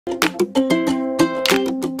Good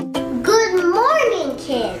morning,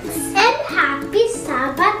 kids, and happy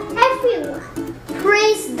Sabbath, everyone.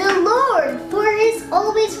 Praise the Lord, for He's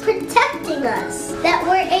always protecting us, that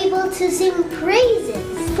we're able to sing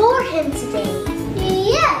praises for Him today.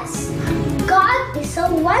 Yes, God is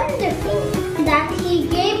so wonderful that He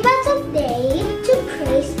gave us a day to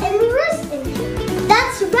praise and rest in Him.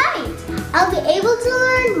 That's right, I'll be able to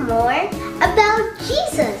learn more about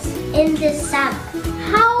Jesus in this Sabbath.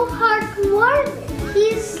 How heartwarming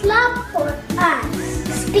His love for us.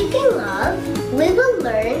 Speaking of, we will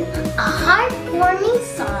learn a heartwarming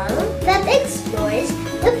song that explores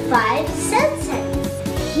the 5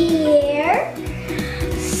 senses. Hear,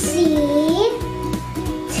 see,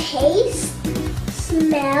 taste,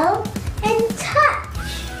 smell, and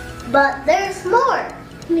touch. But there's more.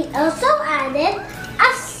 We also added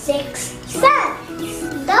a 6th sense,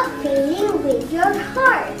 the feeling with your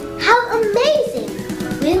heart. How amazing!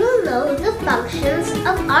 We will know the functions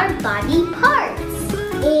of our body parts.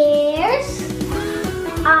 Ears,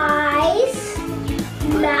 eyes,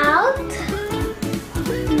 mouth,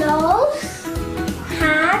 nose,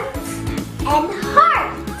 hands, and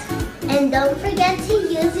heart. And don't forget to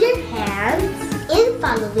use your hands in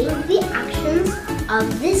following the actions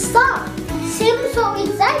of this song. Seems so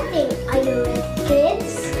exciting. Are you ready,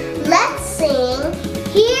 kids? Let's sing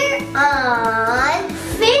here on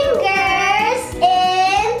Fingers in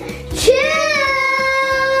Tune!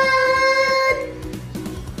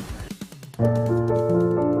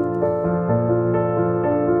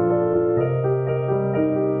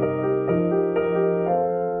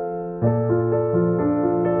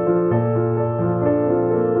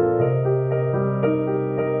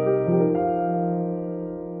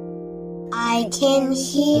 I can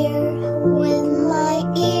hear with my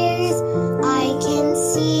ears, I can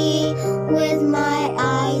see with my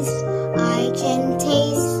eyes, I can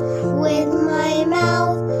taste with my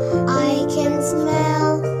mouth, I can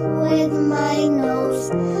smell with my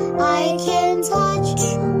nose, I can touch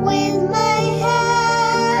with my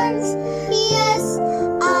hands. Yes,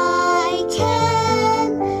 I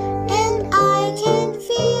can, and I can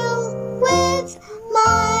feel with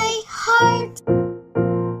my heart.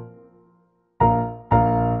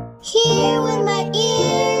 Hear with my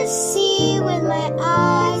ears, see with my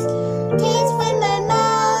eyes, taste with my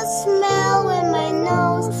mouth, smell with my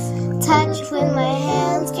nose, touch with my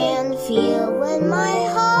hands, and feel with my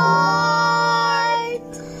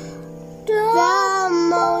heart. The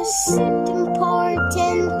most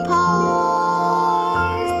important part.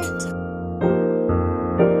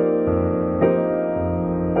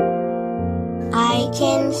 I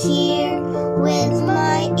can hear with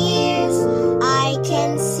my ears, I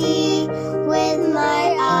can see with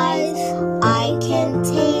my eyes, I can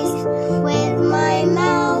taste with my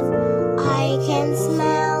mouth, I can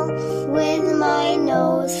smell with my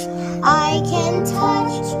nose, I can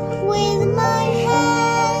touch with my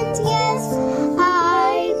hands. Yes,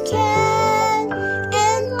 I can,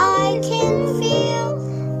 and I can feel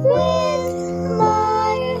with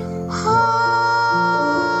my heart.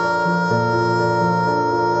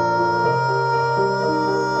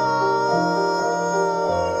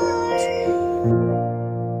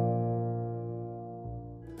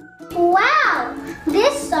 Wow!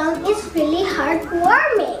 This song is really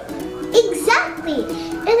heartwarming. Exactly!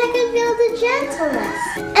 And I can feel the gentleness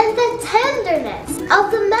and the tenderness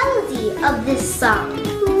of the melody of this song.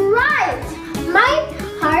 Right! My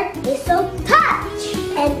heart is so touched,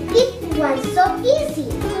 and it was so easy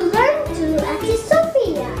to learn to Ate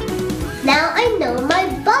Sophia. Now I know my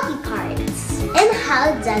body parts. And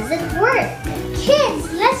how does it work?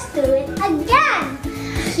 Kids, let's do it again.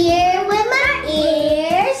 Hear with my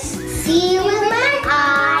ears, see with my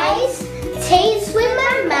eyes, taste with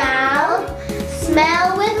my mouth,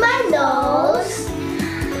 smell with my nose,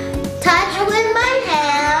 touch with my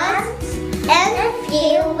hands, and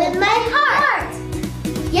feel with my heart.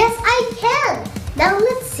 Yes, I can. Now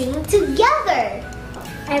let's sing together.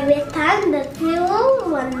 Every time that we will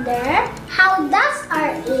wonder, how does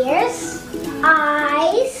our ears,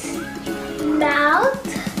 eyes, mouth,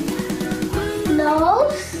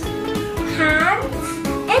 nose, hands,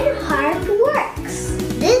 and heart works?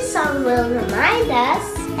 This song will remind us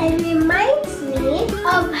and reminds me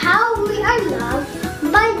of how we are loved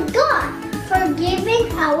by God for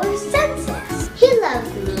giving our senses. He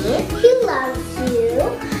loves me, He loves you,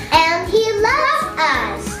 and He loves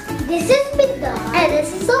us. This is Bidon, and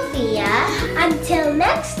this is Sophia.